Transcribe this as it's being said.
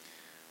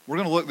We're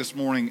going to look this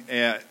morning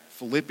at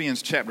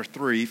Philippians chapter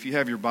 3. If you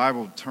have your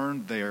Bible,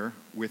 turn there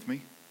with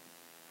me.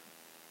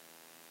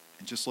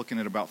 And just looking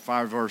at about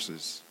 5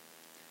 verses,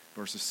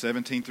 verses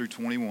 17 through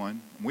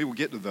 21. And we will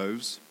get to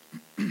those.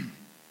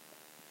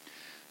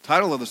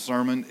 Title of the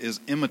sermon is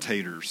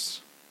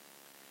Imitators.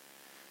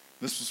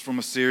 This was from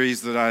a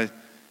series that I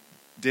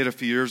did a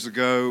few years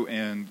ago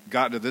and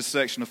got to this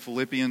section of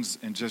Philippians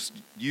and just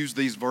used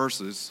these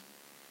verses.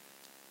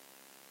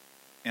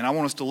 And I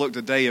want us to look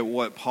today at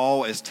what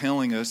Paul is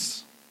telling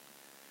us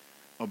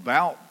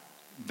about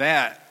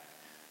that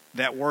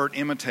word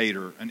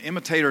imitator. An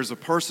imitator is a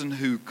person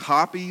who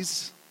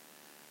copies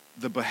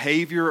the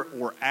behavior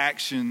or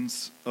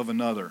actions of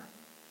another.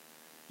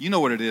 You know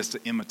what it is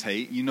to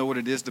imitate. You know what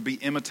it is to be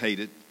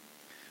imitated.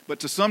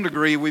 But to some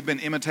degree, we've been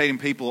imitating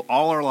people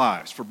all our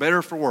lives, for better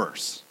or for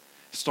worse.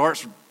 It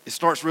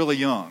starts really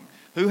young.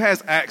 Who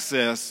has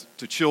access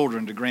to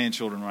children, to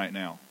grandchildren right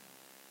now?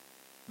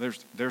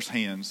 There's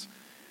hands.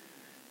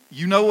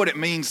 You know what it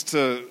means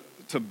to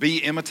be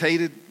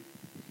imitated?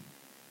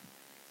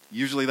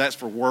 Usually that's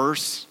for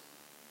worse.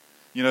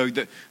 You know,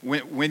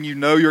 when you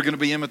know you're going to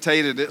be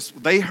imitated,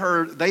 they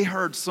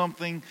heard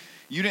something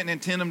you didn't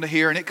intend them to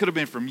hear, and it could have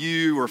been from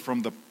you or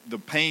from the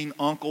paying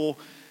uncle.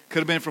 Could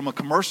have been from a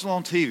commercial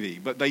on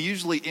TV, but they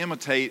usually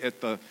imitate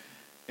at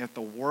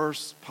the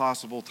worst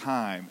possible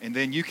time. And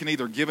then you can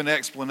either give an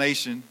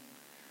explanation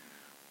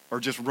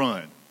or just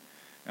run.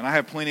 And I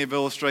have plenty of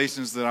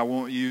illustrations that I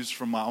won't use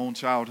from my own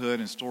childhood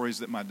and stories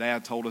that my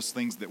dad told us,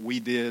 things that we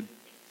did.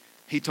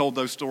 He told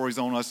those stories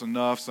on us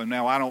enough, so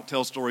now I don't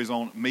tell stories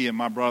on me and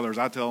my brothers.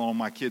 I tell them on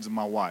my kids and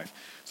my wife.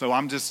 So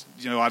I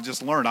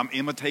just learned. I'm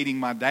imitating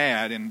my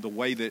dad in the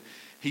way that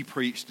he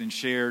preached and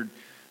shared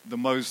the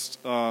most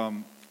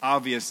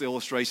obvious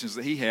illustrations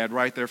that he had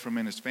right there from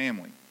in his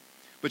family.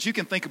 But you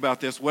can think about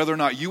this, whether or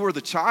not you were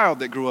the child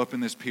that grew up in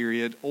this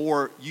period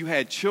or you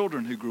had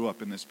children who grew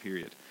up in this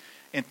period.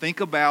 And think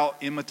about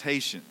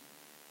imitation.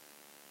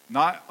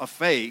 Not a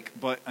fake,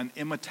 but an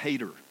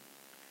imitator.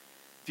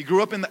 If you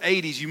grew up in the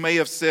 80s, you may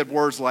have said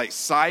words like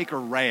psych or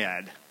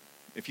rad.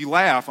 If you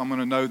laugh, I'm going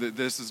to know that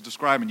this is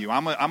describing you.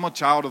 I'm a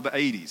child of the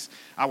 80s.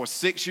 I was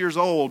 6 years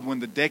old when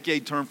the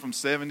decade turned from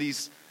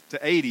 70s to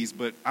 80s,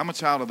 but I'm a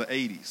child of the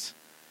 80s.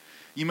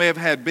 You may have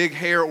had big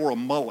hair or a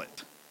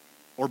mullet,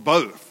 or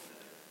both.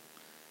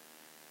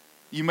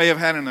 You may have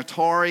had an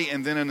Atari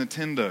and then a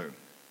Nintendo.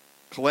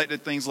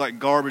 Collected things like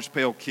Garbage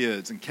Pail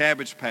Kids and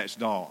Cabbage Patch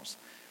Dolls.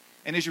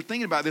 And as you're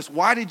thinking about this,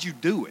 why did you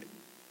do it?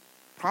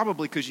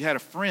 Probably because you had a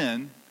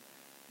friend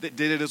that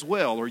did it as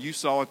well, or you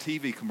saw a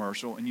TV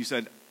commercial and you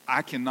said,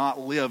 I cannot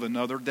live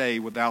another day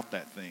without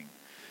that thing.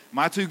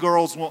 My 2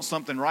 girls want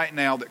something right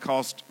now that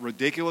costs a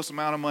ridiculous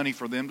amount of money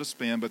for them to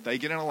spend, but they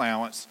get an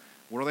allowance.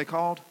 What are they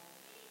called?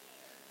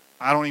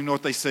 I don't even know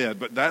what they said,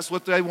 but that's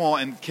what they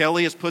want. And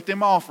Kelly has put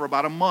them off for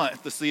about a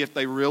month to see if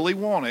they really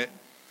want it.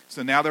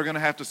 So now they're going to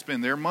have to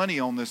spend their money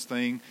on this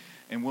thing,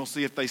 and we'll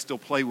see if they still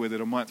play with it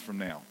a month from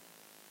now.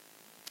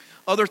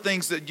 Other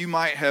things that you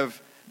might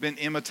have been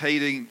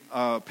imitating,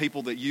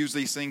 people that use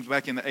these things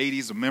back in the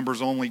 80s, a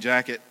members-only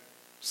jacket,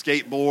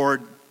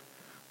 skateboard,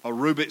 a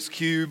Rubik's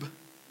Cube.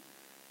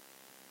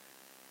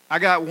 I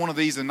got one of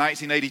these in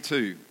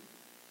 1982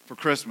 for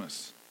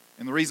Christmas.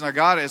 And the reason I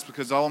got it is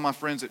because all of my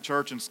friends at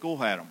church and school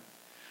had them.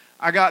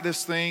 I got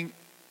this thing,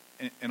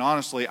 and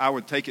honestly, I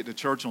would take it to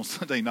church on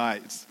Sunday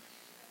nights.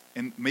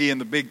 And me and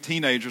the big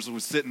teenagers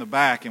would sit in the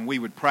back and we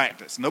would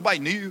practice. Nobody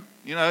knew,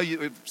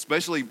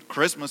 especially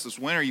Christmas, this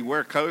winter, you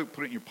wear a coat,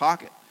 put it in your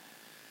pocket.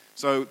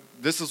 So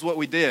this is what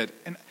we did.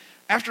 And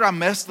after I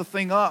messed the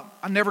thing up,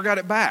 I never got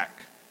it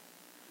back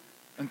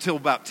until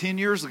about 10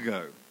 years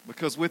ago.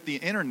 Because with the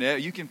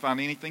internet, you can find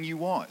anything you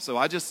want. So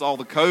I just saw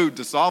the code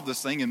to solve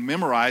this thing and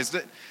memorized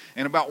it.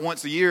 And about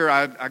once a year,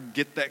 I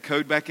get that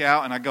code back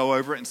out and I go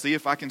over it and see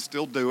if I can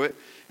still do it.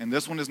 And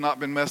this one has not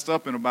been messed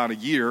up in about a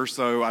year,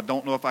 so I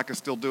don't know if I can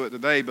still do it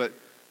today. But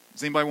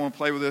does anybody want to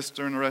play with this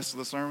during the rest of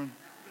the sermon?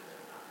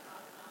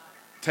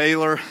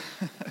 Taylor,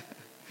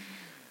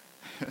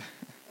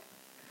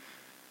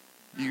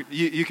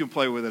 you can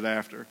play with it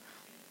after.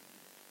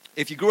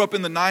 If you grew up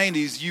in the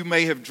 90s, you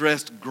may have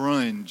dressed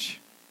grunge.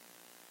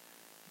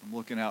 I'm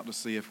looking out to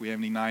see if we have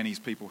any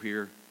 90s people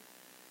here.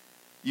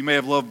 You may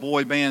have loved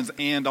boy bands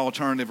and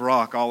alternative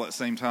rock all at the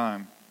same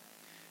time.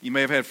 You may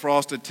have had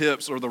frosted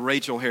tips or the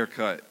Rachel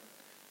haircut.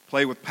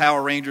 Play with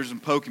Power Rangers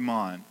and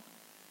Pokemon.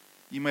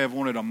 You may have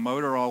wanted a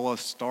Motorola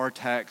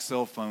StarTAC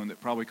cell phone that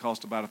probably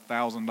cost about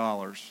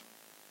 $1,000.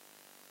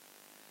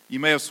 You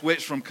may have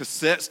switched from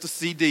cassettes to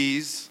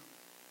CDs.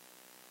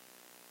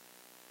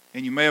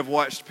 And you may have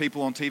watched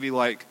people on TV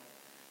like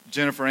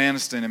Jennifer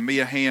Aniston and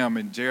Mia Hamm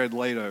and Jared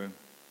Leto.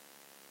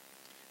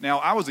 Now,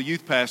 I was a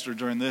youth pastor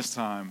during this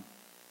time.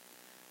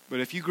 But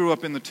if you grew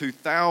up in the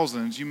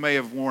 2000s, you may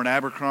have worn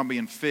Abercrombie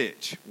and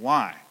Fitch.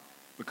 Why?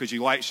 Because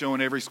you like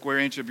showing every square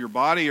inch of your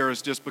body, or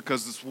it's just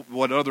because it's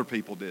what other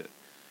people did?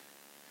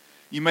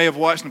 You may have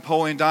watched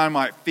Napoleon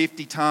Dynamite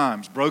 50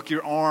 times, broke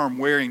your arm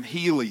wearing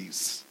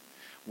Heelys,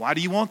 Why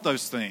do you want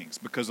those things?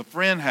 Because a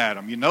friend had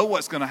them. You know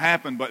what's going to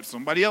happen, but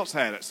somebody else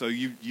had it, so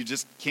you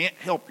just can't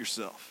help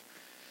yourself.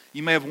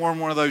 You may have worn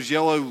one of those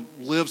yellow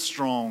Live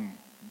Strong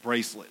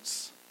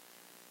bracelets.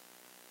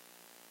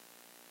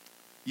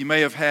 You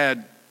may have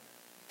had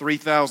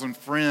 3,000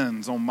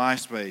 friends on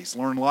MySpace,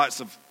 learned lots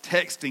of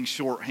texting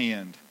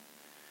shorthand.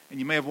 And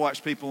you may have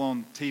watched people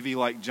on TV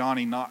like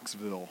Johnny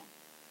Knoxville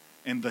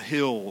and The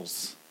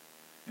Hills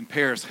and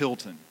Paris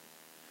Hilton,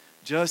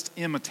 just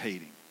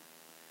imitating.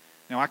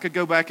 Now, I could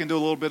go back and do a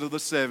little bit of the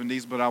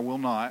 70s, but I will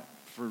not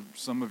for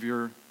some of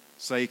your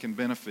sake and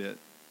benefit.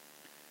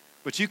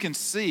 But you can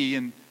see,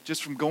 and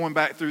just from going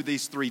back through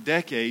these 3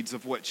 decades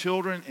of what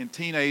children and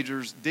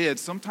teenagers did,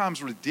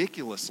 sometimes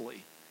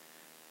ridiculously.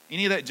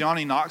 Any of that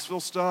Johnny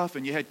Knoxville stuff,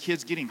 and you had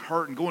kids getting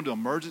hurt and going to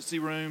emergency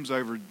rooms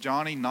over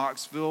Johnny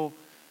Knoxville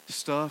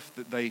stuff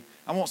that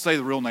I won't say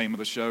the real name of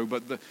the show,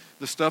 but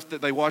the stuff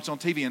that they watch on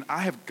TV, and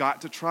I have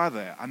got to try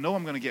that. I know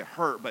I'm going to get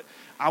hurt, but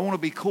I want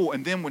to be cool.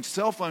 And then when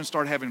cell phones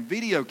started having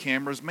video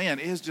cameras, man,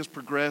 it has just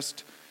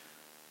progressed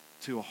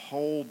to a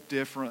whole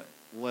different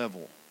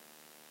level.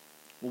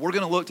 Well, we're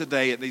going to look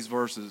today at these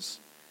verses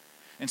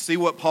and see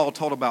what Paul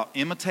taught about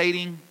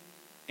imitating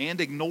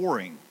and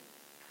ignoring.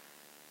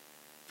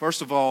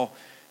 First of all,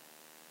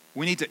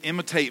 we need to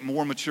imitate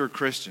more mature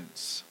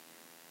Christians.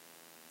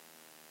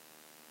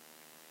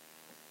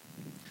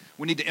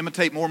 We need to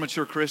imitate more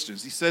mature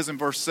Christians. He says in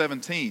verse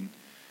 17,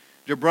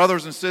 "Dear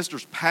brothers and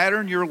sisters,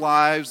 pattern your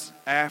lives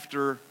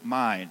after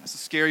mine." That's a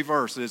scary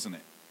verse, isn't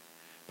it?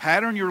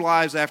 Pattern your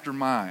lives after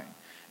mine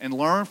and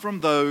learn from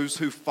those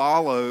who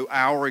follow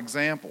our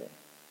example.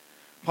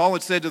 Paul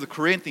had said to the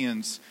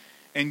Corinthians,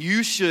 "And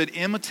you should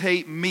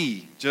imitate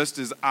me just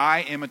as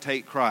I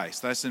imitate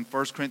Christ." That's in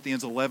 1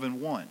 Corinthians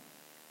 11:1.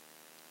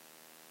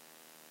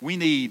 We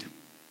need,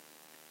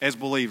 as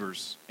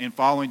believers in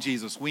following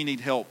Jesus, we need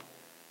help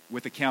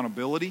with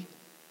accountability.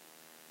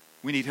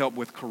 We need help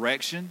with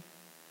correction.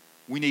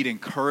 We need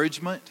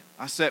encouragement.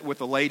 I sat with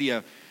a lady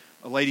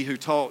who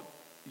taught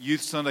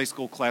youth Sunday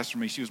school class for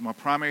me. She was my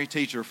primary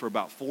teacher for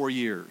about 4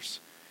 years.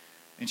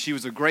 And she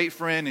was a great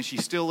friend, and she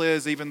still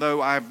is, even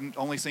though I've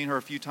only seen her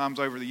a few times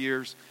over the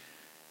years.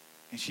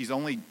 And she's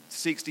only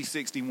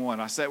 61.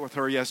 I sat with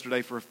her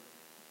yesterday for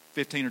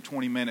 15 or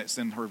 20 minutes,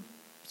 and her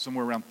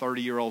somewhere around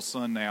 30-year-old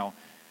son now,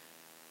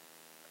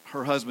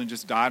 her husband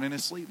just died in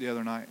his sleep the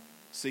other night,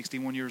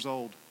 61 years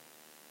old.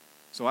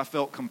 So I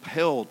felt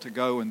compelled to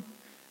go and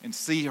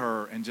see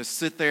her and just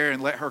sit there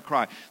and let her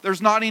cry.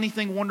 There's not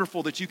anything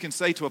wonderful that you can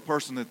say to a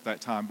person at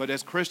that time, but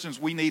as Christians,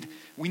 we need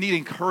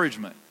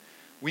encouragement.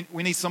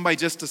 We need somebody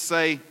just to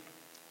say,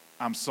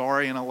 "I'm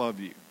sorry and I love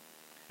you."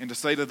 And to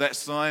say to that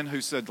son who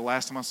said, "The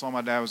last time I saw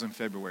my dad was in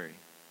February.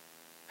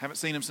 Haven't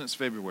seen him since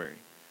February."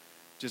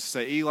 Just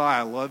say, "Eli,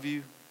 I love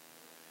you.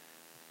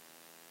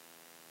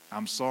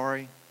 I'm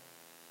sorry.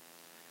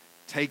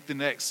 Take the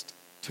next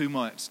 2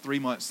 months, 3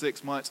 months,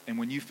 6 months, and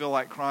when you feel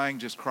like crying,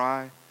 just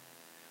cry."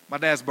 My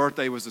dad's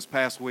birthday was this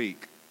past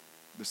week,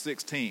 the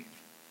 16th.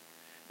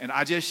 And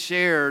I just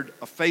shared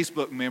a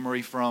Facebook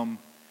memory from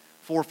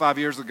 4 or 5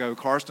 years ago.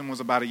 Karsten was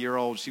about a year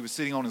old. She was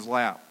sitting on his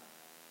lap.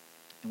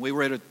 And we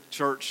were at a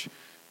church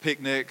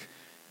picnic.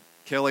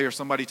 Kelly or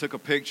somebody took a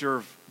picture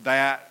of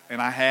that,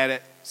 and I had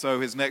it. So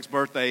his next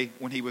birthday,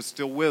 when he was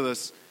still with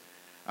us,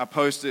 I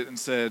posted and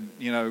said,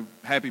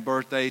 "Happy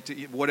birthday to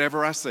you,"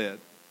 whatever I said.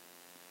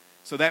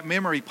 So that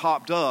memory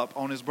popped up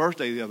on his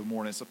birthday the other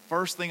morning. It's the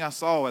first thing I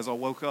saw as I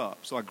woke up.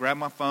 So I grabbed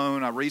my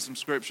phone, I read some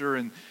scripture,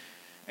 and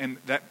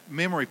that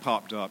memory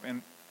popped up.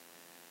 And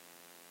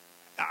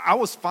I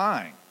was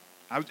fine.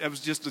 It was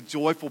just a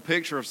joyful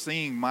picture of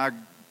seeing my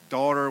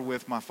daughter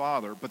with my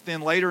father. But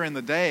then later in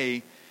the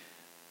day,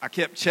 I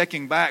kept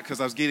checking back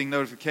because I was getting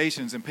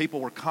notifications, and people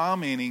were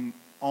commenting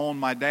on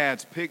my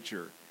dad's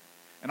picture.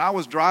 And I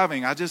was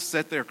driving. I just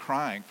sat there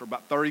crying for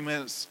about 30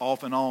 minutes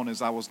off and on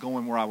as I was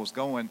going where I was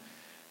going.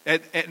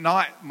 At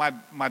not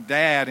my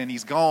dad and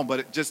he's gone,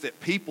 but just at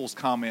people's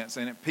comments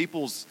and at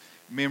people's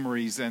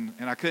memories, and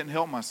I couldn't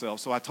help myself.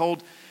 So I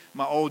told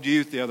my old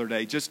youth the other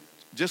day, just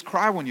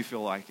cry when you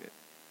feel like it.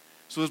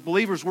 So as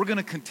believers, we're going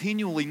to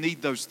continually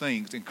need those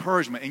things,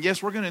 encouragement. And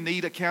yes, we're going to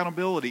need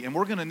accountability, and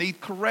we're going to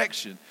need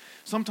correction,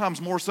 sometimes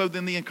more so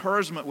than the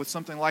encouragement with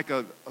something like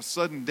a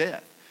sudden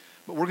death.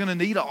 But we're going to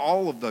need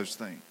all of those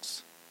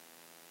things.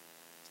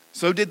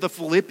 So did the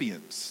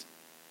Philippians.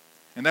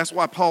 And that's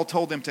why Paul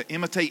told them to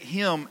imitate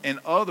him and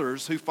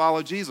others who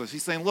follow Jesus.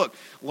 He's saying, look,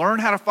 learn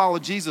how to follow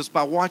Jesus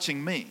by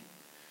watching me.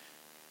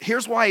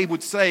 Here's why he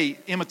would say,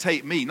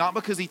 imitate me. Not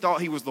because he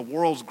thought he was the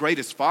world's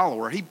greatest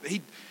follower.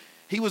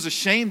 He was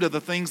ashamed of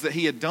the things that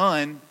he had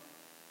done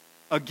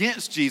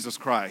against Jesus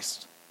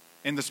Christ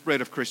and the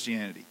spread of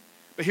Christianity.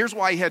 But here's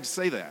why he had to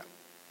say that.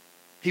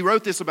 He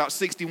wrote this about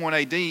 61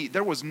 AD.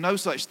 There was no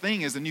such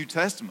thing as the New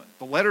Testament.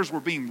 The letters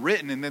were being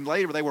written, and then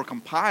later they were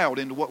compiled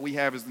into what we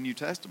have as the New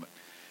Testament.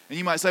 And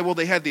you might say, well,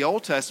 they had the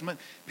Old Testament.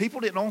 People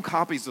didn't own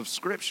copies of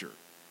Scripture.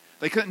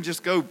 They couldn't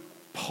just go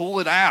pull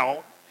it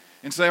out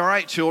and say, all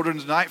right, children,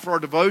 tonight for our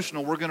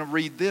devotional, we're going to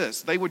read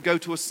this. They would go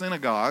to a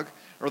synagogue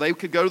or they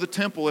could go to the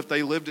temple if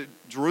they lived at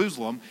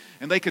Jerusalem,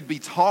 and they could be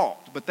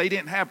taught, but they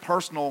didn't have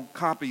personal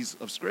copies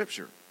of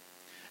Scripture.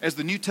 As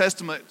the New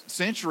Testament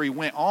century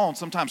went on,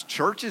 sometimes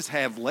churches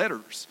have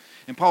letters.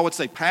 And Paul would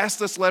say, pass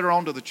this letter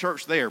on to the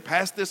church there.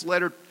 Pass this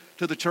letter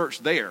to the church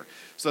there.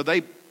 So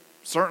they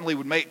certainly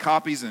would make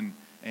copies and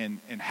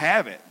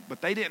have it,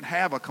 but they didn't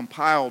have a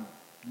compiled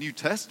New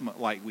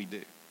Testament like we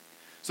do.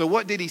 So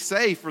what did he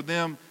say for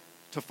them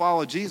to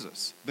follow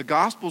Jesus? The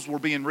Gospels were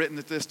being written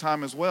at this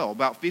time as well.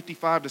 About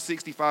 55 to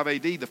 65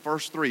 AD, the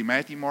first three,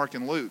 Matthew, Mark,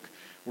 and Luke,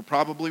 were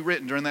probably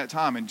written during that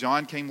time, and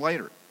John came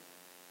later.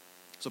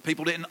 So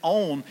people didn't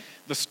own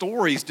the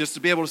stories just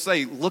to be able to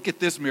say, look at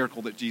this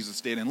miracle that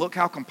Jesus did, and look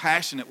how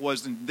compassionate it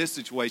was in this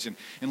situation,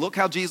 and look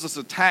how Jesus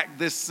attacked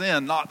this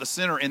sin, not the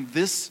sinner, in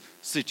this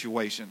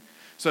situation.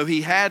 So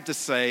he had to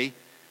say,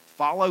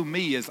 follow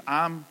me as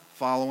I'm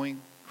following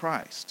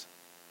Christ.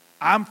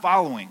 I'm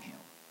following him,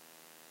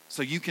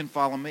 so you can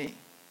follow me.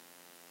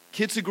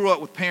 Kids who grew up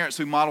with parents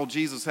who modeled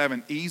Jesus have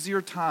an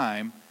easier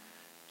time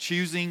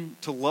choosing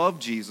to love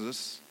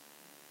Jesus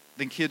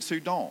than kids who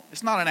don't.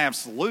 It's not an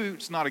absolute,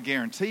 it's not a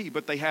guarantee,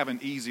 but they have an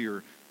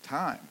easier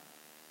time.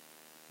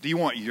 Do you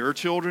want your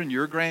children,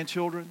 your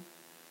grandchildren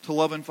to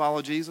love and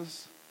follow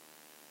Jesus?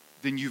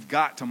 Then you've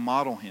got to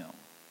model him.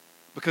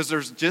 Because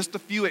there's just a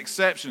few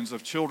exceptions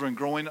of children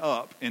growing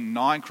up in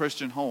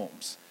non-Christian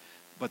homes,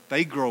 but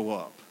they grow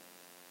up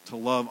to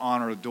love,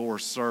 honor, adore,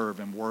 serve,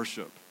 and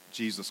worship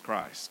Jesus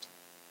Christ.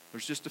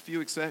 There's just a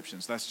few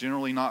exceptions. That's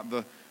generally not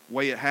the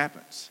way it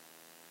happens.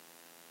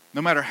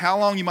 No matter how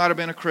long you might have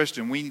been a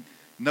Christian, we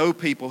know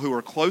people who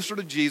are closer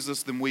to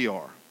Jesus than we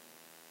are,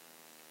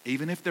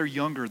 even if they're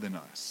younger than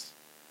us.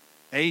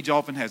 Age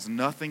often has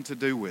nothing to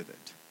do with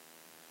it.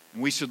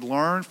 And we should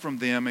learn from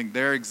them and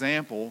their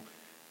example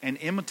and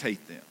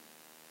imitate them.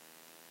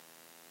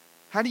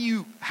 How do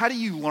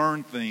you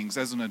learn things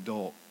as an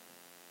adult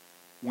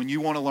when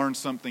you want to learn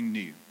something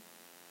new?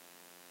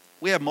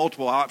 We have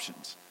multiple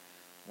options.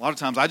 A lot of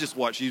times I just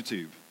watch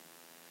YouTube.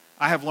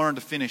 I have learned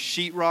to finish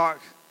sheetrock.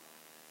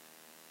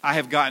 I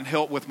have gotten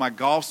help with my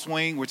golf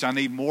swing, which I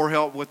need more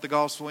help with the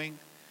golf swing.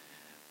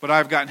 But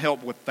I've gotten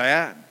help with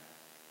that.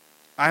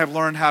 I have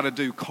learned how to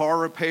do car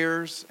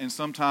repairs, and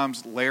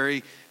sometimes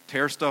Larry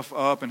tears stuff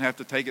up and have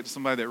to take it to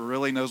somebody that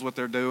really knows what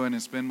they're doing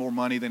and spend more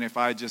money than if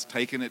I had just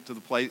taken it to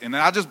the place. And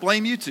then I just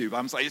blame YouTube.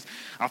 I'm saying,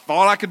 I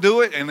thought I could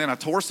do it, and then I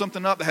tore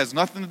something up that has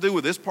nothing to do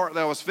with this part that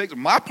I was fixing.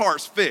 My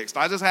part's fixed.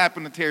 I just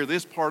happened to tear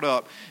this part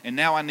up, and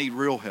now I need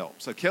real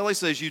help. So Kelly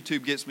says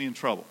YouTube gets me in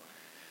trouble.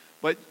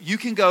 But you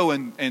can go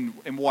and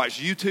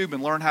watch YouTube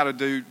and learn how to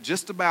do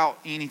just about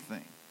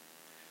anything.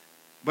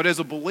 But as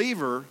a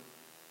believer,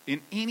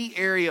 in any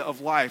area of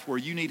life where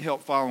you need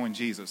help following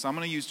Jesus, I'm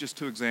going to use just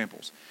two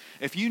examples.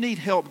 If you need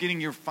help getting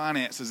your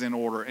finances in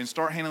order and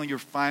start handling your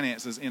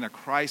finances in a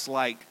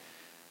Christ-like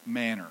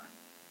manner,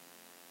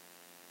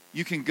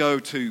 you can go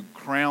to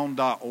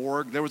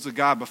crown.org. There was a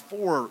guy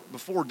before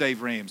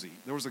Dave Ramsey.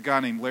 There was a guy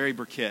named Larry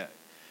Burkett.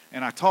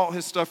 And I taught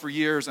his stuff for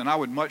years, and I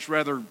would much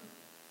rather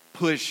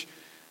push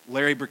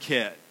Larry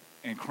Burkett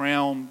and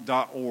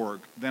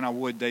crown.org than I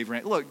would Dave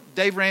Ramsey. Look,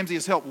 Dave Ramsey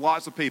has helped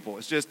lots of people.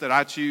 It's just that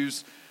I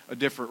choose a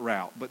different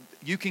route. But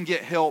you can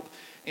get help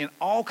in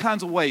all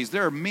kinds of ways.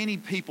 There are many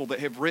people that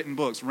have written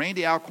books.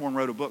 Randy Alcorn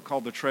wrote a book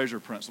called The Treasure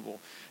Principle.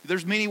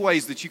 There's many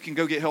ways that you can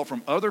go get help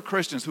from other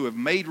Christians who have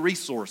made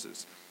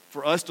resources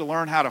for us to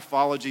learn how to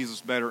follow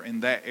Jesus better in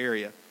that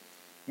area.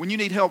 When you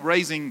need help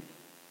raising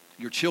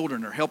your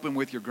children or helping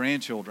with your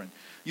grandchildren,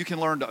 you can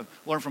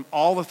learn from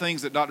all the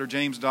things that Dr.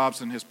 James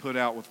Dobson has put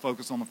out with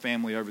Focus on the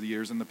Family over the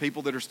years and the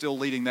people that are still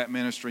leading that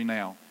ministry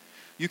now.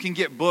 You can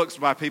get books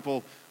by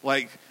people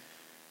like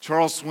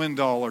Charles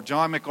Swindoll or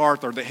John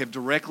MacArthur that have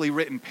directly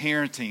written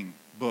parenting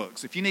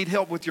books. If you need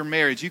help with your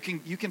marriage, you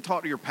can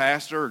talk to your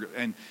pastor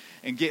and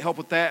get help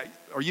with that.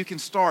 Or you can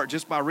start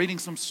just by reading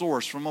some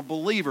source from a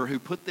believer who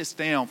put this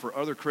down for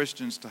other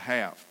Christians to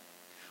have.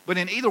 But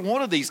in either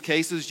one of these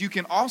cases, you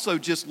can also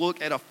just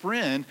look at a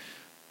friend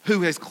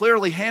who has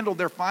clearly handled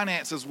their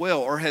finances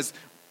well or has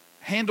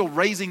handled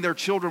raising their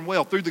children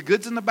well. Through the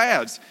goods and the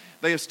bads,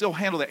 they have still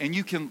handled it. And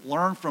you can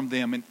learn from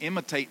them and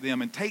imitate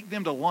them and take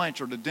them to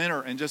lunch or to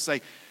dinner and just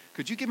say,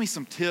 could you give me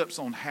some tips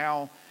on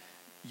how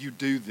you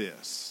do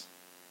this?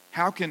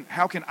 How can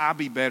I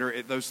be better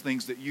at those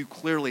things that you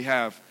clearly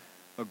have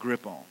a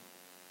grip on?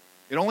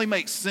 It only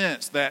makes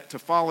sense that to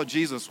follow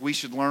Jesus, we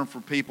should learn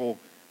from people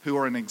who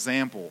are an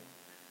example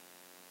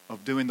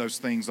of doing those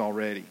things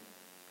already.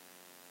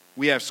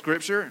 We have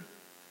Scripture,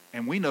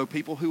 and we know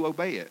people who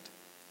obey it.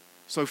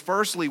 So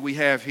firstly, we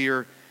have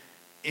here,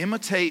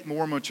 imitate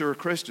more mature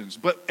Christians.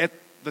 But at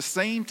the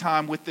same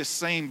time, with this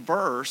same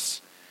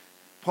verse,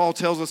 Paul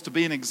tells us to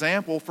be an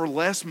example for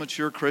less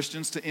mature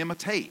Christians to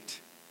imitate.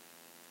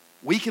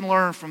 We can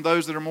learn from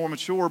those that are more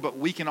mature, but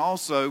we can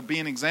also be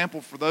an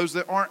example for those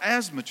that aren't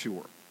as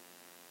mature.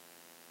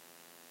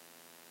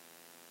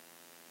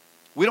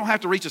 We don't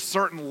have to reach a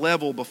certain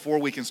level before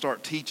we can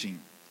start teaching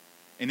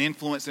and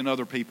influencing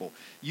other people.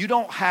 You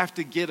don't have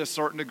to get a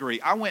certain degree.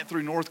 I went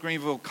through North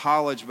Greenville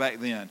College back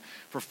then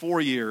for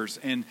 4 years,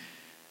 and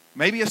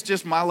Maybe it's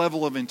just my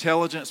level of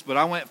intelligence, but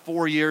I went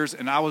 4 years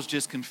and I was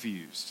just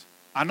confused.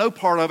 I know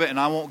part of it, and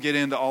I won't get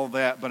into all of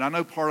that, but I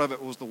know part of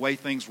it was the way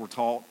things were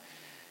taught.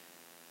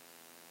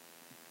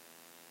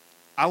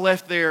 I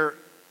left there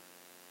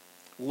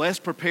less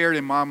prepared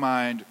in my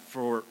mind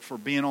for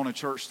being on a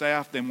church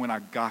staff than when I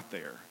got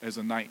there as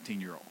a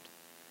 19-year-old.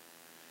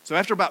 So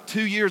after about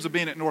 2 years of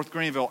being at North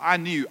Greenville, I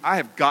knew I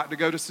have got to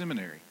go to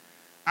seminary.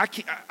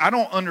 I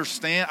don't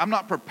understand. I'm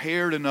not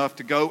prepared enough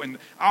to go, and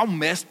I'll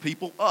mess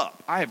people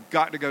up. I have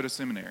got to go to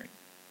seminary.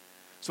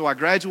 So I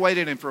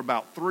graduated, and for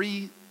about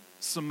 3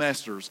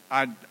 semesters,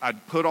 I'd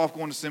put off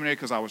going to seminary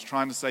because I was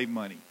trying to save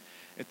money.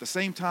 At the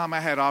same time, I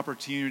had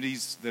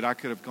opportunities that I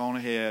could have gone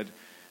ahead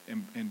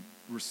and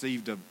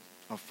received a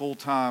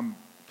full-time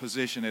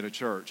position at a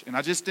church. And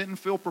I just didn't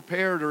feel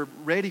prepared or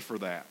ready for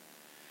that.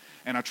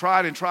 And I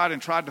tried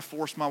to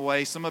force my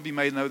way. Some of you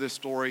may know this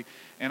story,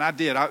 and I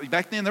did.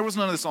 Back then, there was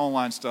none of this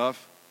online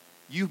stuff.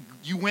 You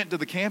went to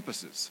the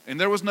campuses, and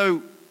there was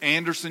no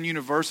Anderson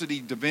University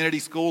Divinity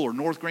School or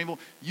North Greenville.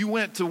 You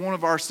went to one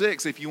of our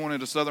 6 if you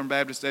wanted a Southern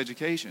Baptist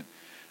education.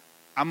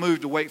 I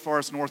moved to Wake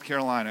Forest, North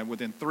Carolina.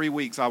 Within 3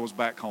 weeks, I was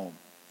back home.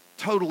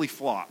 Totally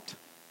flopped.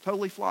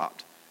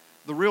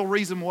 The real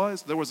reason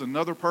was there was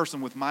another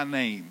person with my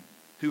name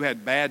who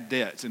had bad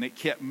debts, and it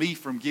kept me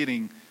from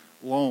getting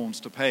loans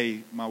to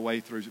pay my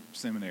way through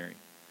seminary.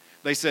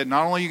 They said,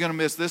 not only are you going to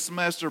miss this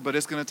semester, but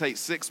it's going to take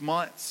 6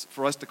 months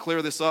for us to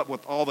clear this up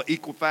with all the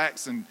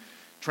Equifax and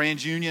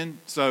TransUnion,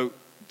 so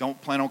don't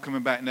plan on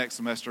coming back next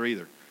semester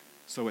either.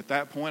 So at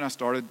that point, I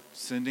started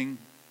sending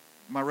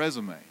my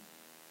resume.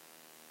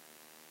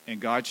 And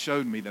God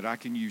showed me that I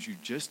can use you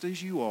just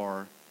as you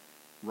are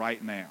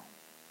right now.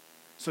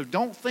 So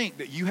don't think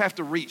that you have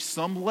to reach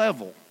some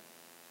level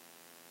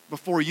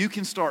before you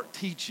can start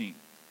teaching.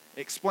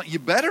 You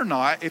better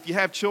not, if you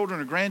have children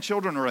or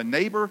grandchildren or a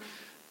neighbor,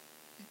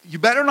 you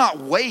better not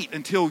wait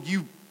until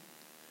you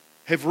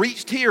have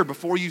reached here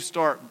before you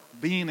start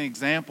being an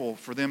example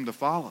for them to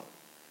follow.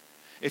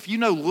 If you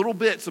know little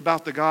bits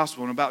about the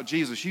gospel and about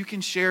Jesus, you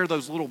can share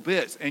those little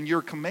bits, and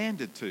you're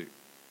commanded to.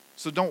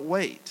 So don't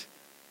wait.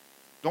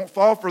 Don't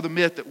fall for the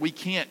myth that we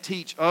can't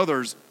teach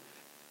others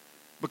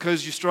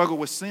because you struggle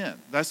with sin.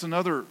 That's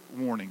another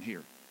warning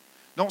here.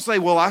 Don't say,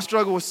 well, I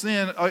struggle with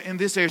sin in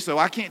this area, so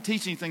I can't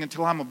teach anything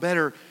until I'm a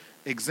better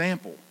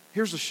example.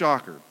 Here's a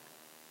shocker.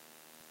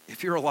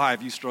 If you're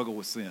alive, you struggle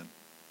with sin.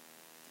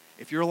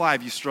 If you're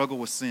alive, you struggle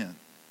with sin.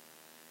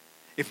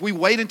 If we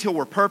wait until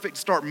we're perfect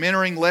to start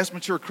mentoring less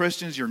mature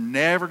Christians, you're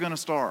never going to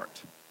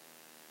start.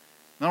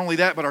 Not only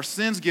that, but our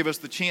sins give us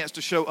the chance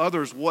to show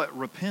others what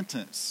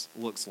repentance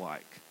looks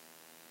like.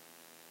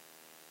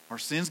 Our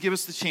sins give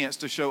us the chance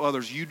to show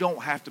others you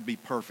don't have to be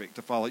perfect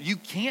to follow. You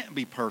can't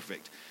be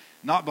perfect.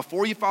 Not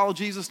before you follow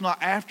Jesus,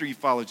 not after you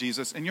follow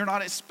Jesus, and you're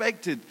not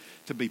expected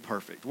to be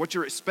perfect. What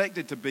you're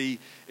expected to be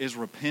is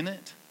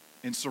repentant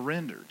and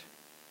surrendered.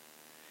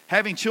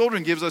 Having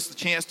children gives us the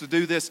chance to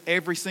do this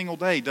every single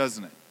day,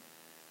 doesn't it?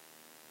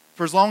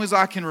 For as long as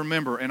I can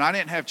remember, and I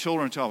didn't have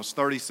children until I was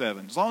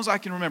 37, as long as I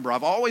can remember,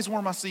 I've always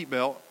worn my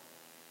seatbelt.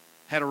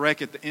 Had a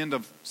wreck at the end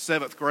of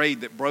 7th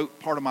grade that broke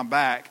part of my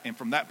back, and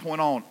from that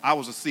point on, I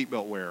was a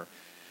seatbelt wearer.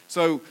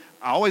 So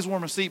I always wore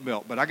my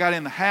seatbelt, but I got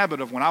in the habit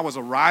of when I was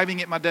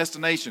arriving at my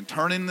destination,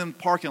 turning in the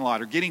parking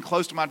lot or getting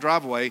close to my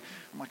driveway,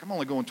 I'm like, I'm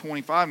only going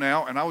 25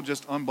 now, and I would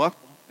just unbuckle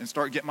and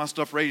start getting my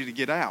stuff ready to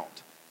get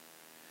out.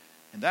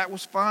 And that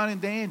was fine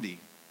and dandy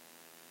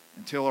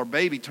until our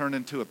baby turned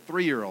into a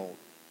 3-year-old.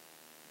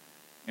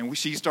 And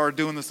she started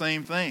doing the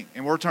same thing.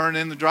 And we're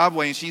turning in the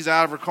driveway, and she's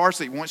out of her car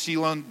seat. Once she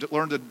learned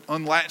to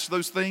unlatch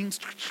those things,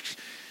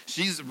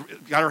 she's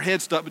got her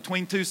head stuck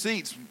between 2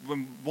 seats.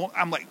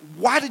 I'm like,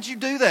 why did you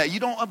do that? You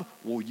don't.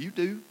 Well, you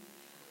do.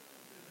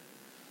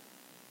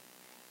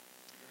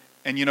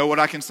 And you know what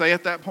I can say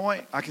at that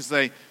point? I can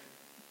say,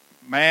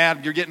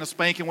 mad, you're getting a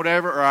spanking,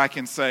 whatever. Or I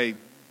can say,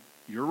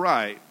 you're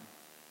right,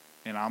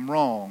 and I'm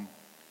wrong.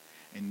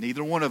 And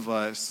neither one of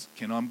us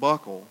can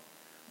unbuckle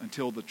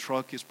until the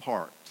truck is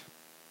parked.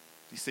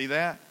 You see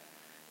that?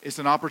 It's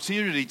an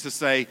opportunity to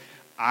say,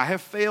 I have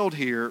failed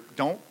here.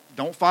 Don't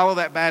follow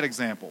that bad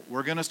example.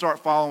 We're going to start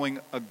following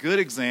a good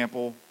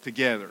example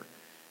together.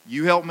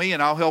 You help me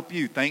and I'll help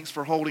you. Thanks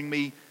for holding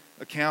me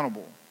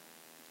accountable.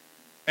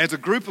 As a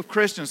group of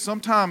Christians,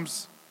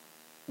 sometimes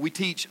we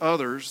teach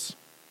others.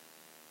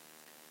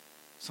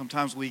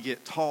 Sometimes we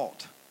get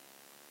taught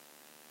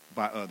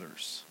by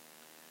others.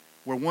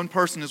 Where one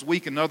person is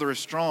weak, another is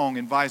strong,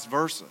 and vice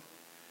versa.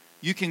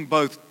 You can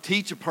both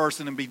teach a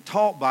person and be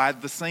taught by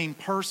the same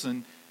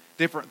person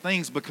different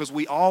things because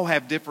we all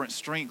have different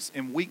strengths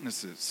and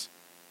weaknesses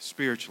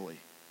spiritually.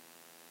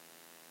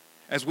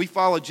 As we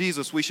follow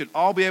Jesus, we should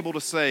all be able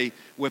to say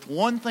with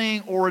one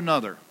thing or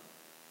another,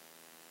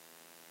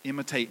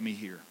 imitate me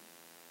here.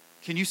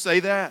 Can you say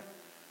that?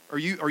 Are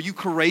you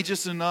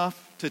courageous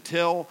enough to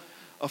tell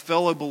a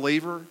fellow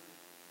believer,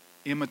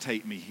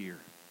 imitate me here?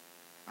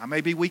 I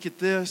may be weak at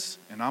this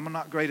and I'm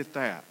not great at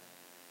that.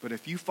 But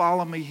if you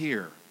follow me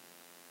here,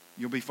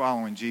 you'll be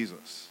following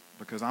Jesus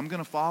because I'm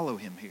going to follow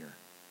him here.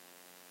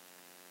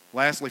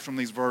 Lastly, from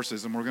these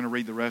verses, and we're going to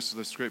read the rest of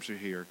the scripture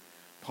here,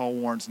 Paul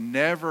warns,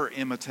 never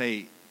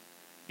imitate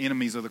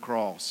enemies of the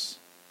cross.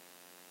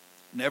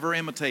 Never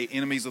imitate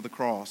enemies of the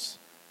cross.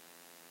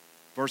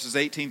 Verses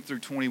 18 through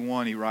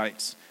 21, he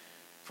writes,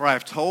 "For I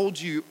have told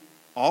you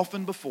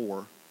often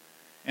before,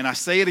 and I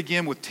say it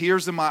again with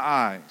tears in my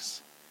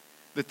eyes,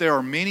 that there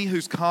are many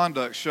whose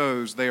conduct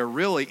shows they are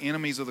really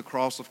enemies of the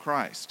cross of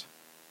Christ.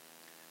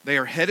 They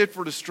are headed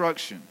for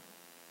destruction.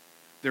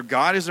 Their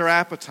God is their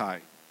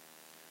appetite.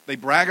 They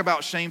brag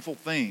about shameful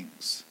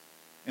things,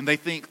 and they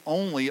think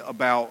only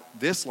about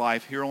this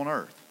life here on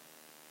earth.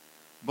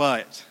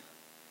 But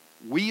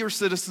we are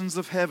citizens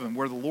of heaven,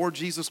 where the Lord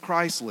Jesus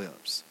Christ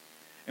lives,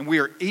 and we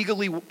are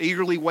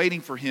eagerly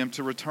waiting for him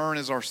to return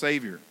as our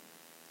Savior.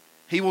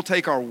 He will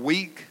take our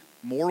weak,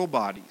 mortal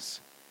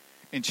bodies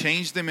and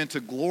change them into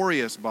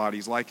glorious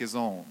bodies like his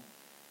own,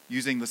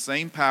 using the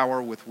same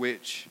power with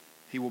which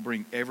he will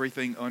bring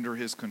everything under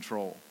his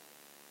control."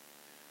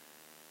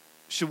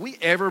 Should we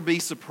ever be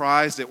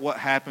surprised at what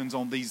happens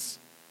on these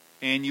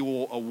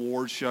annual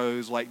award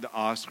shows like the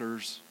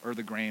Oscars or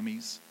the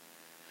Grammys?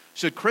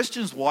 Should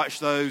Christians watch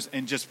those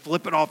and just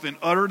flip it off in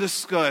utter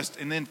disgust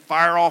and then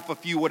fire off a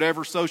few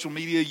whatever social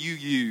media you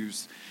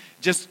use,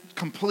 just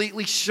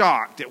completely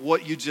shocked at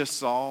what you just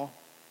saw?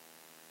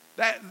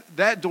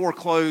 That door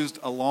closed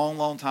a long,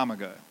 long time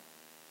ago.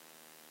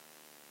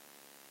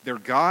 Their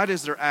God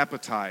is their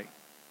appetite,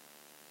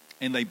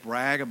 and they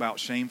brag about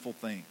shameful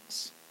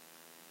things.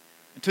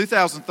 In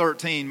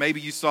 2013,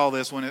 maybe you saw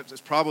this one.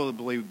 It's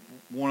probably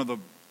one of the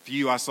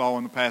few I saw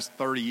in the past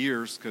 30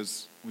 years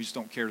because we just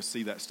don't care to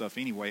see that stuff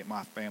anyway at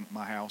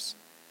my house.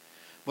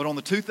 But on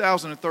the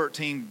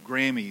 2013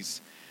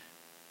 Grammys,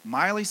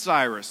 Miley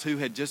Cyrus, who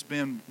had just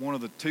been one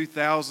of the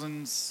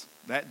 2000s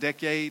that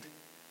decade,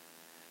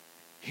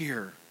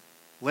 "Here,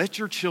 let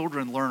your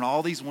children learn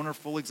all these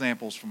wonderful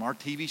examples from our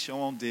TV show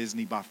on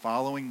Disney by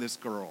following this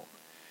girl."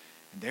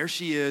 And there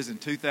she is in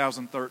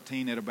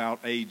 2013 at about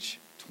age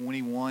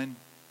 21,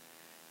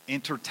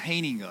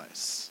 entertaining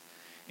us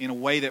in a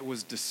way that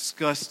was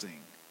disgusting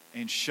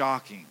and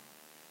shocking,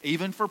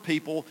 even for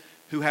people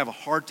who have a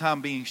hard time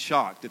being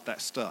shocked at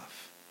that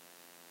stuff.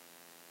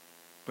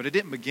 But it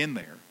didn't begin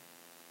there.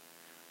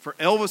 For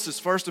Elvis's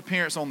first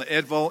appearance on the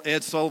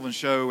Ed Sullivan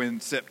Show in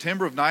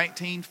September of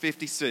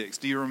 1956,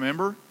 do you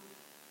remember?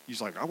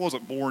 He's like, "I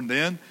wasn't born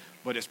then,"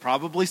 but it's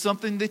probably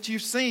something that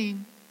you've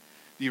seen.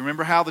 Do you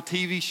remember how the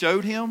TV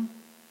showed him?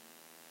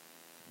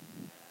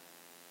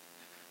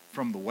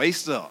 From the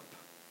waist up.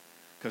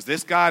 Because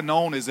this guy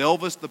known as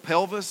Elvis the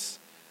Pelvis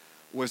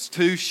was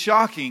too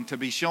shocking to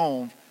be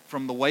shown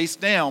from the waist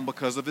down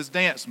because of his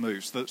dance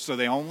moves. So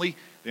they only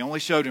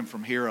showed him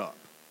from here up.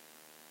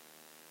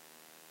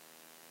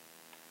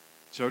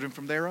 Showed him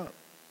from there up.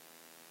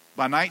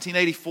 By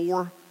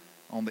 1984,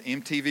 on the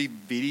MTV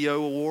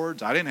Video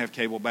Awards, I didn't have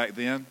cable back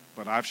then,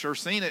 but I've sure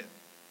seen it.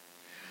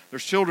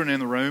 There's children in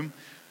the room.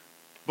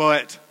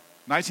 But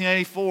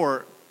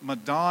 1984,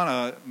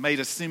 Madonna made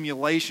a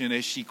simulation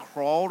as she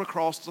crawled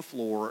across the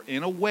floor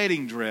in a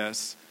wedding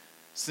dress,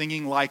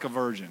 singing Like a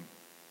Virgin.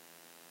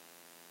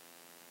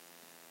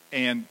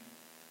 And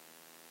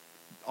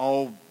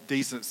all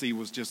decency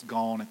was just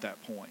gone at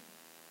that point.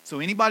 So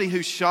anybody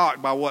who's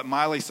shocked by what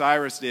Miley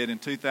Cyrus did in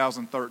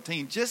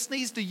 2013 just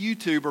needs to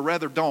YouTube, or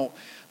rather don't,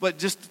 but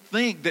just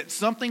think that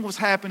something was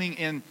happening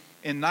in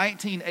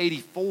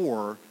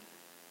 1984.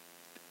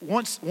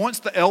 Once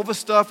the Elvis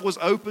stuff was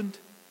opened,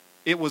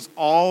 it was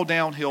all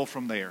downhill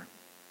from there.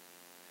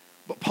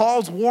 But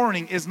Paul's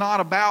warning is not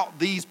about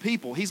these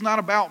people. He's not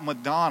about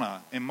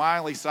Madonna and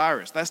Miley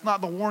Cyrus. That's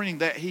not the warning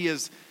that he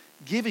is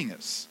giving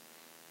us.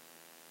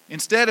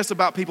 Instead, it's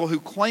about people who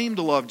claim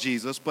to love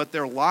Jesus, but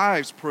their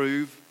lives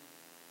prove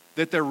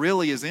that they're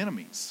really his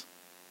enemies.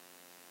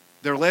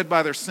 They're led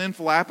by their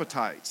sinful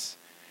appetites.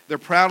 They're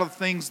proud of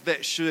things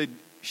that should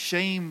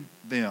shame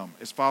them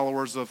as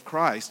followers of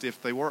Christ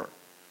if they were.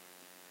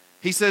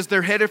 He says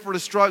they're headed for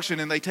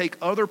destruction, and they take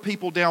other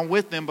people down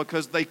with them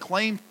because they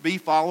claim to be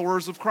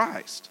followers of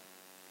Christ.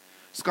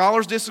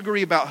 Scholars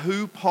disagree about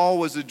who Paul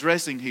was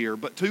addressing here,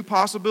 but two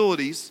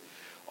possibilities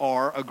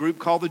are a group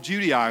called the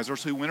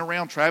Judaizers, who went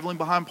around traveling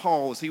behind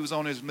Paul as he was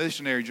on his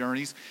missionary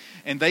journeys,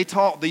 and they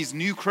taught these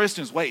new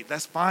Christians, wait,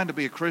 that's fine to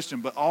be a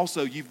Christian, but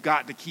also you've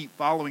got to keep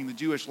following the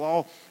Jewish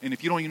law, and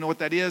if you don't even know what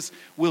that is,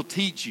 we'll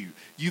teach you.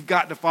 You've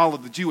got to follow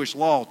the Jewish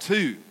law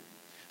too.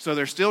 So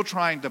they're still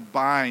trying to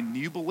bind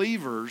new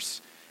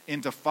believers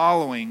into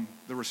following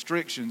the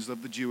restrictions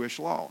of the Jewish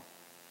law.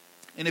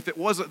 And if it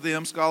wasn't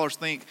them, scholars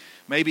think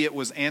maybe it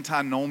was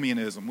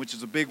antinomianism, which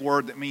is a big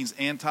word that means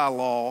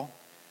anti-law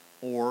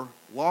or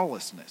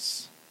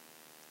lawlessness.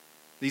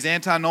 These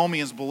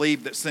antinomians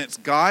believe that since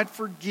God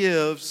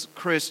forgives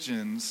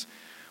Christians,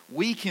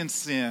 we can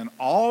sin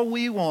all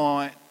we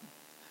want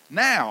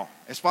now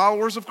as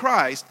followers of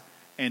Christ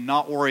and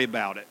not worry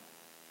about it.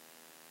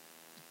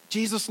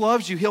 Jesus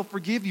loves you. He'll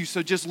forgive you.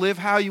 So just live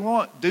how you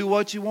want. Do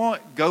what you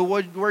want. Go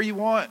where you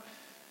want.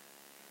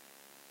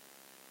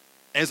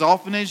 As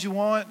often as you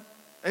want.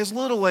 As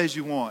little as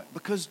you want.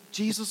 Because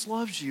Jesus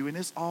loves you and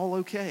it's all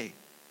okay.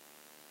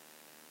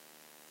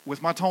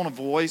 with my tone of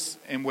voice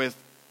and with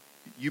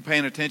you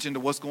paying attention to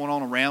what's going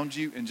on around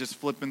you and just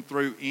flipping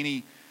through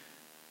any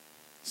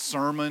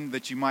sermon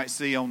that you might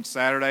see on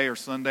Saturday or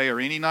Sunday or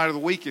any night of the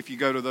week if you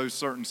go to those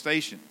certain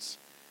stations,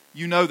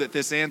 you know that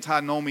this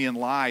antinomian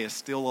lie is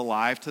still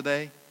alive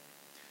today.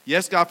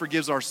 Yes, God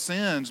forgives our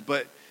sins,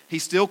 but He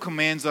still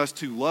commands us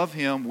to love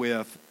Him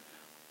with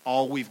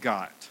all we've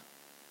got.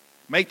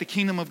 Make the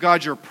kingdom of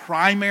God your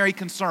primary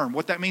concern.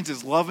 What that means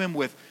is love Him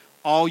with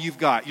all you've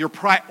got. Your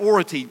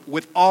priority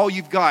with all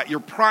you've got. Your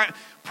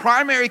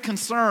primary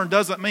concern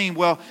doesn't mean,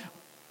 well,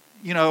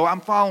 you know, I'm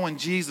following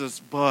Jesus,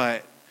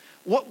 but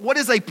what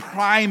is a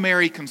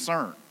primary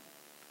concern?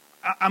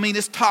 I mean,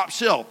 it's top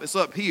shelf. It's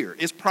up here.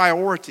 It's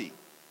priority.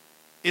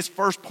 It's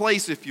first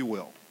place, if you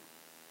will.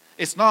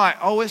 It's not,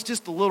 oh, it's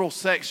just a little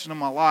section of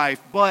my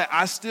life, but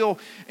I still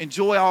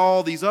enjoy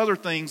all these other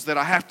things that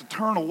I have to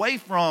turn away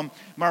from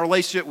my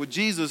relationship with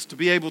Jesus to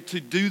be able to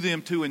do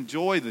them, to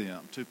enjoy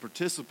them, to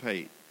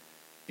participate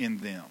in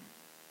them.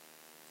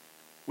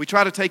 We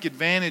try to take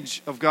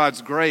advantage of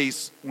God's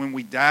grace when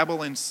we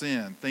dabble in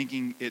sin,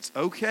 thinking it's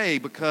okay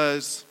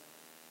because,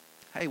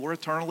 hey, we're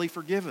eternally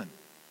forgiven.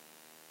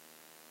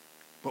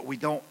 But we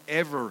don't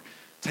ever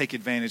take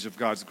advantage of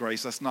God's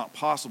grace. That's not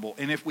possible.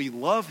 And if we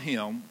love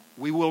Him,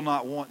 we will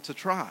not want to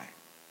try.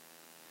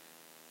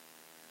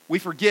 We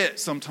forget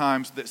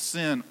sometimes that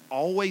sin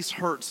always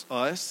hurts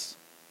us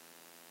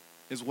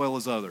as well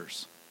as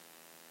others.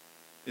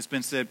 It's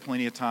been said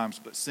plenty of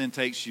times, but sin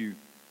takes you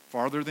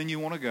farther than you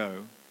want to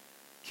go,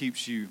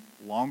 keeps you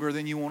longer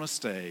than you want to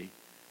stay,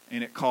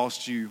 and it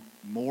costs you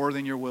more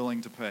than you're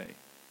willing to pay.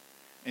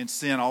 And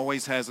sin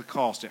always has a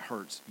cost. It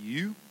hurts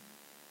you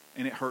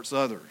and it hurts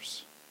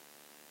others.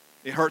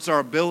 It hurts our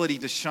ability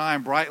to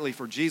shine brightly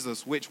for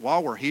Jesus, which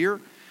while we're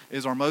here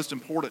is our most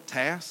important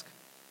task.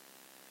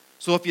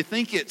 So if you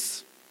think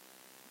it's,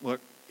 look,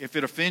 if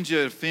it offends you,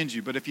 it offends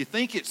you. But if you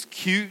think it's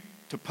cute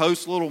to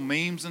post little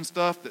memes and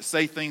stuff that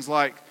say things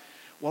like,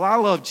 well, I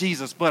love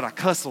Jesus, but I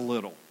cuss a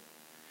little.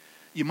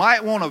 You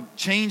might want to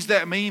change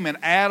that meme and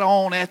add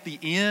on at the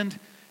end,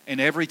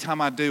 and every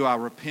time I do, I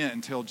repent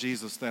and tell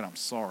Jesus that I'm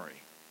sorry.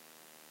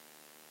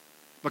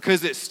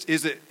 Because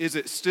is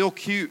it still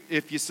cute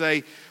if you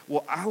say,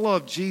 well, I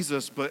love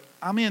Jesus, but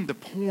I'm into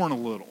porn a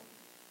little?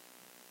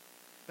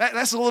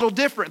 That's a little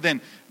different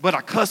than, but I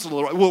cuss a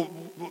little.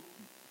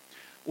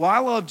 Well, I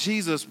love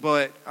Jesus,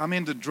 but I'm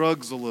into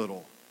drugs a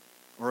little,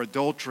 or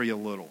adultery a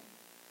little,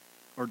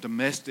 or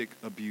domestic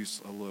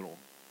abuse a little,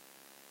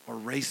 or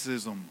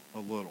racism a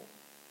little.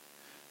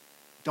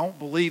 Don't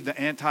believe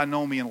the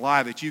antinomian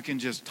lie that you can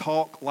just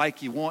talk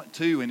like you want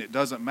to and it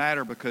doesn't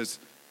matter because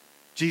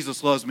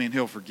Jesus loves me and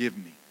He'll forgive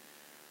me.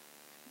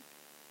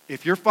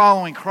 If you're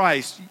following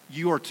Christ,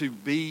 you are to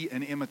be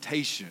an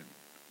imitation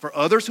for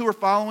others who are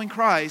following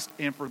Christ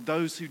and for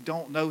those who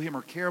don't know Him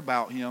or care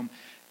about Him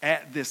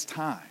at this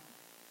time.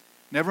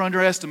 Never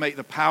underestimate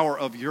the power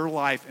of your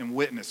life and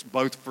witness,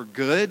 both for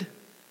good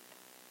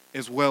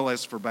as well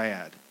as for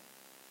bad.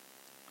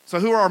 So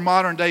who are our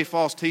modern day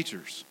false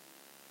teachers?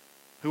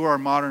 Who are our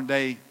modern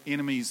day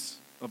enemies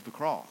of the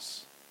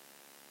cross?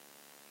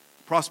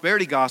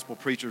 Prosperity gospel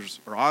preachers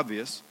are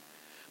obvious,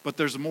 but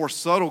there's a more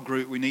subtle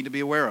group we need to be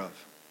aware of.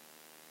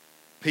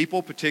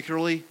 People,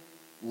 particularly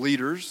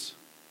leaders,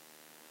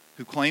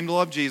 who claim to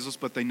love Jesus,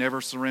 but they never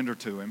surrender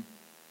to Him.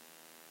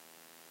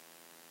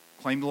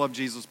 Claim to love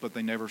Jesus, but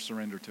they never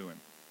surrender to Him.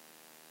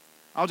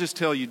 I'll just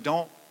tell you,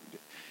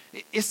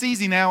 it's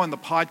easy now in the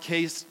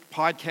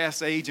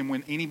podcast age and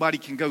when anybody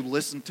can go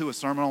listen to a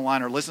sermon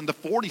online or listen to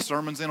 40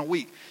 sermons in a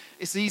week.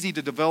 It's easy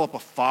to develop a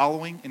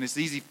following and it's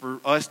easy for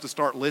us to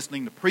start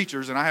listening to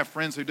preachers, and I have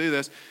friends who do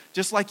this,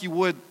 just like you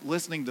would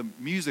listening to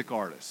music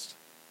artists.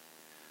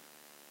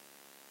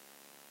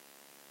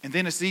 And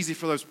then it's easy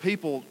for those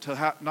people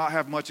to not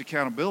have much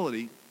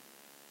accountability,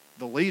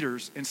 the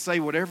leaders, and say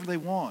whatever they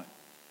want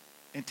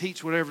and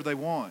teach whatever they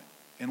want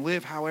and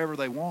live however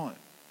they want.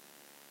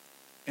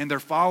 And they're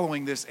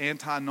following this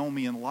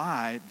antinomian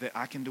lie that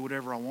I can do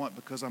whatever I want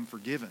because I'm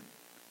forgiven.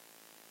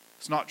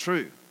 It's not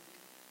true.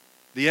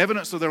 The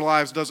evidence of their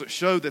lives doesn't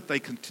show that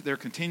they're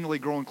continually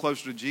growing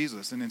closer to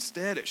Jesus. And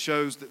instead it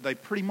shows that they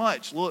pretty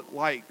much look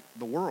like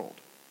the world.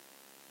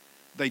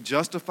 They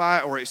justify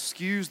or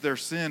excuse their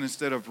sin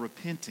instead of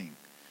repenting.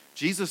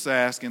 Jesus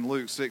asked in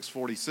Luke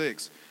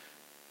 6:46,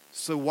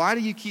 so why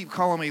do you keep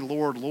calling me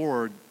Lord,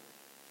 Lord,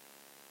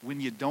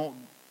 when you don't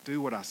do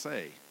what I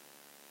say?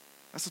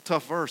 That's a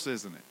tough verse,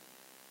 isn't it?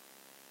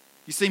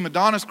 You see,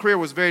 Madonna's career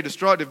was very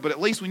destructive, but at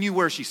least we knew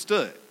where she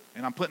stood.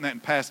 And I'm putting that in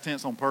past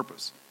tense on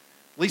purpose.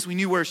 At least we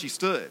knew where she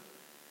stood.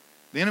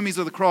 The enemies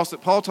of the cross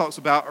that Paul talks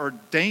about are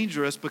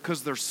dangerous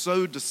because they're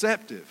so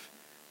deceptive.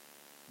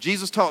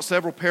 Jesus taught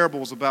several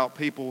parables about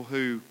people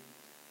who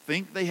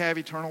think they have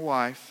eternal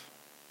life,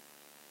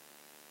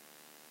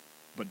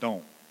 but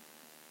don't.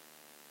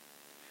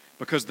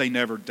 Because they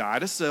never die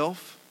to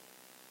self.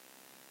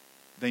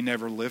 They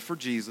never live for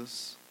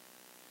Jesus.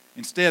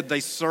 Instead, they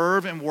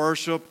serve and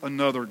worship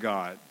another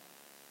god.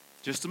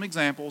 Just some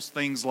examples,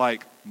 things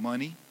like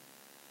money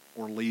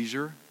or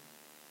leisure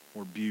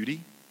or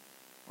beauty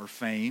or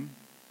fame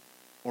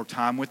or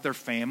time with their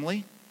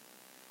family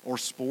or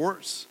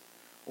sports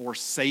or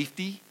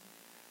safety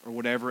or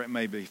whatever it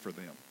may be for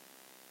them.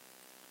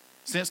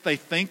 Since they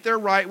think they're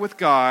right with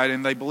God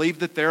and they believe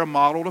that they're a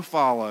model to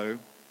follow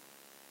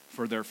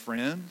for their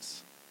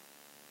friends,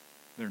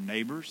 their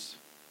neighbors,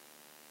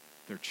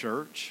 their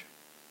church,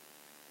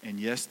 and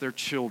yes, their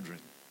children.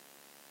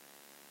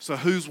 So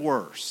who's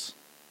worse?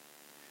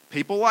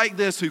 People like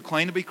this who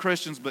claim to be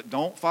Christians but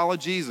don't follow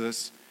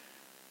Jesus,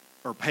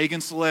 or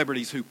pagan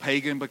celebrities who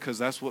pagan because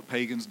that's what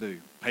pagans do.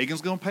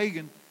 Pagans gonna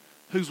pagan.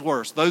 Who's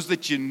worse? Those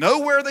that you know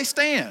where they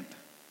stand,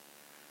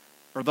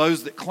 or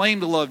those that claim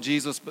to love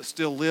Jesus but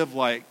still live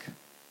like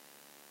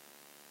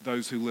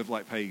those who live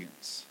like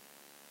pagans?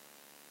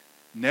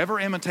 Never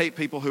imitate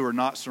people who are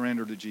not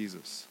surrendered to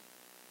Jesus.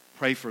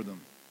 Pray for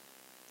them.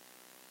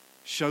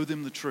 Show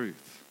them the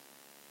truth.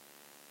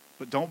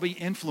 But don't be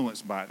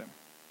influenced by them,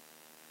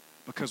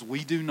 because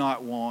we do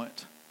not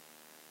want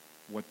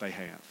what they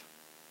have.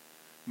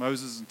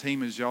 Moses and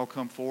team, as y'all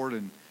come forward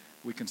and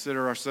we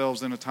consider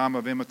ourselves in a time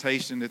of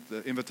invitation at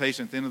the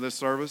end of this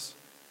service,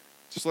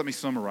 just let me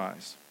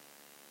summarize.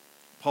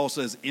 Paul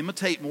says,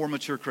 imitate more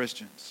mature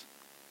Christians.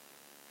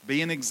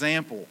 Be an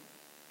example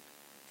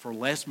for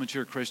less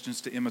mature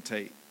Christians to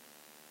imitate.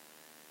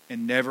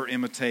 And never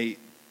imitate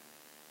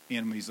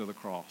enemies of the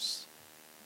cross.